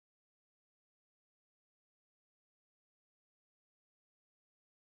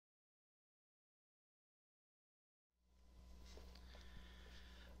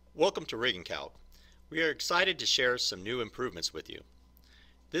Welcome to RiggingCalc. We are excited to share some new improvements with you.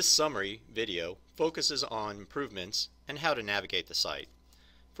 This summary video focuses on improvements and how to navigate the site.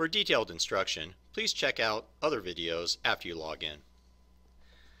 For detailed instruction, please check out other videos after you log in.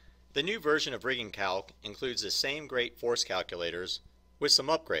 The new version of RiggingCalc includes the same great force calculators with some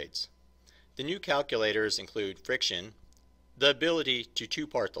upgrades. The new calculators include friction, the ability to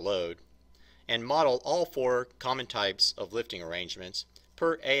two-part the load, and model all four common types of lifting arrangements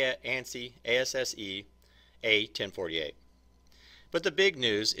per ANSI ASSE A1048. But the big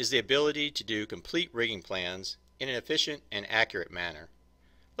news is the ability to do complete rigging plans in an efficient and accurate manner.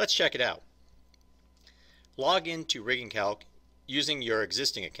 Let's check it out. Log in to RiggingCalc using your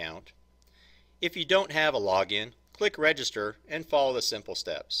existing account. If you don't have a login, click register and follow the simple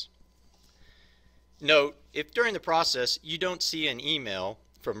steps. Note, if during the process you don't see an email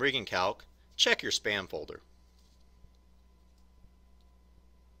from RiggingCalc, check your spam folder.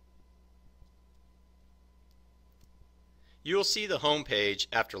 You will see the home page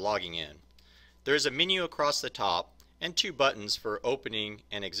after logging in. There is a menu across the top and two buttons for opening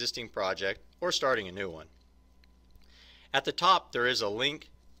an existing project or starting a new one. At the top there is a link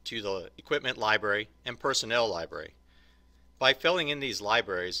to the equipment library and personnel library. By filling in these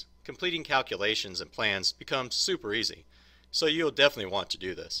libraries, completing calculations and plans becomes super easy, so you'll definitely want to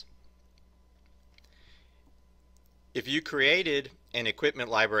do this. If you created an equipment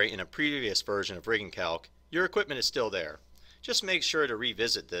library in a previous version of RiggingCalc, your equipment is still there. Just make sure to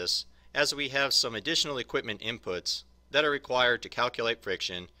revisit this, as we have some additional equipment inputs that are required to calculate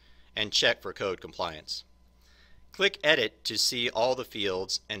friction and check for code compliance. Click Edit to see all the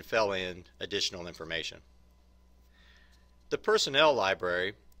fields and fill in additional information. The personnel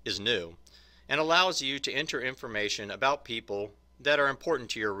library is new and allows you to enter information about people that are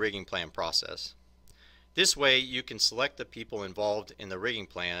important to your rigging plan process. This way you can select the people involved in the rigging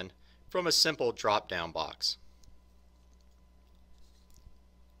plan from a simple drop-down box.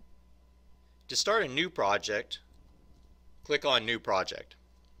 To start a new project, click on New Project.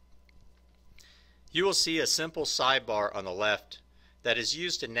 You will see a simple sidebar on the left that is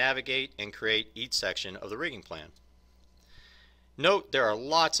used to navigate and create each section of the rigging plan. Note there are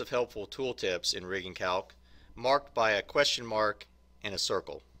lots of helpful tooltips in RiggingCalc marked by a question mark and a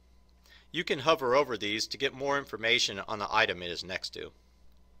circle. You can hover over these to get more information on the item it is next to.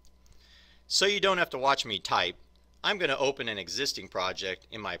 So you don't have to watch me type, I'm going to open an existing project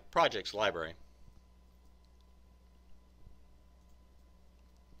in my projects library.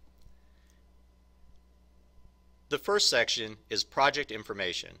 The first section is project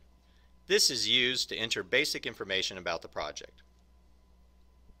information. This is used to enter basic information about the project.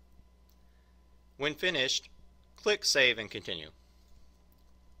 When finished, click Save and Continue.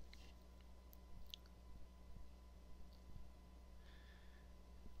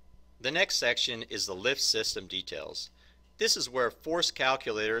 The next section is the lift system details. This is where force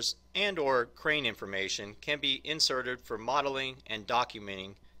calculators and/or crane information can be inserted for modeling and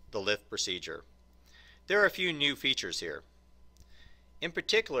documenting the lift procedure. There are a few new features here. In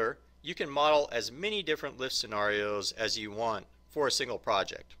particular, you can model as many different lift scenarios as you want for a single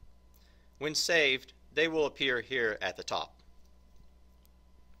project. When saved, they will appear here at the top.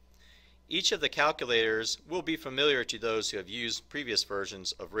 Each of the calculators will be familiar to those who have used previous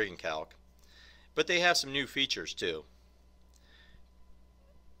versions of RiggingCalc, but they have some new features too.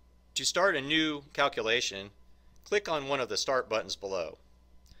 To start a new calculation, click on one of the Start buttons below.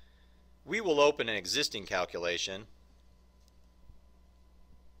 We will open an existing calculation.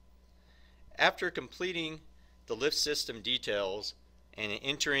 After completing the lift system details and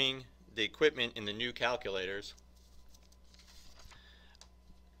entering the equipment in the new calculators,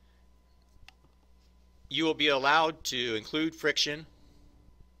 you will be allowed to include friction,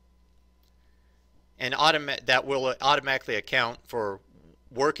 and that will automatically account for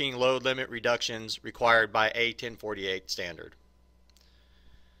working load limit reductions required by A1048 standard.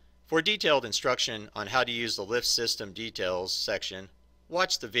 For detailed instruction on how to use the lift system details section,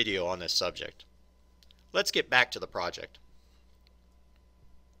 watch the video on this subject. Let's get back to the project.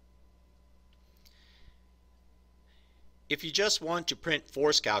 If you just want to print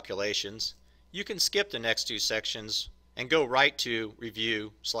force calculations, you can skip the next two sections and go right to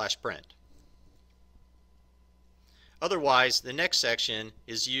Review/Print. Otherwise, the next section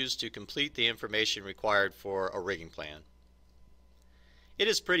is used to complete the information required for a rigging plan. It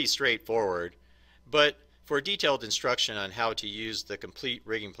is pretty straightforward, but for detailed instruction on how to use the complete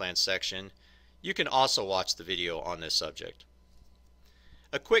rigging plan section, you can also watch the video on this subject.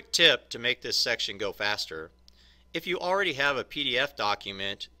 A quick tip to make this section go faster: if you already have a PDF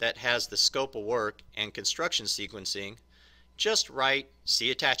document that has the scope of work and construction sequencing, just write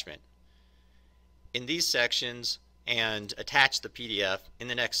 "See attachment" in these sections and attach the PDF in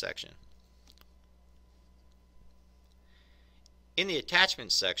the next section. In the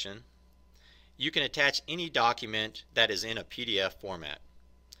attachments section, you can attach any document that is in a PDF format.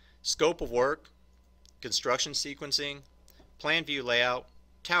 Scope of work, construction sequencing, plan view layout,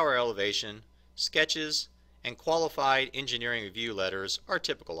 tower elevation, sketches, and qualified engineering review letters are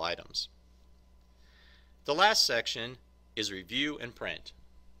typical items. The last section is review and print.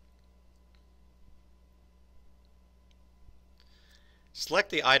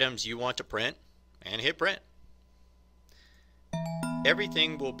 Select the items you want to print and hit print.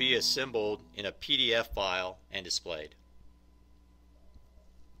 Everything will be assembled in a PDF file and displayed.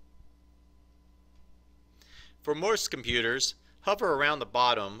 For most computers, hover around the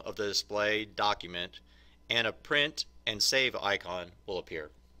bottom of the displayed document and a print and save icon will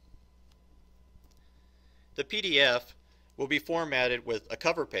appear. The PDF will be formatted with a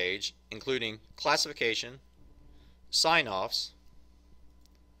cover page including classification, sign-offs,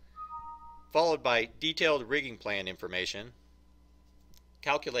 followed by detailed rigging plan information,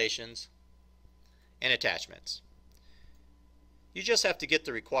 calculations, and attachments. You just have to get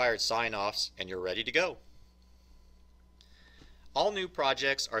the required sign-offs and you're ready to go. All new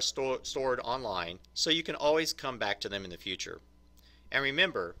projects are stored online, so you can always come back to them in the future. And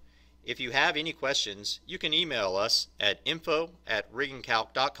remember, if you have any questions, you can email us at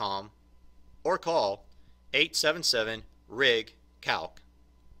info@riggingcalc.com or call 877-RIGG-CALC.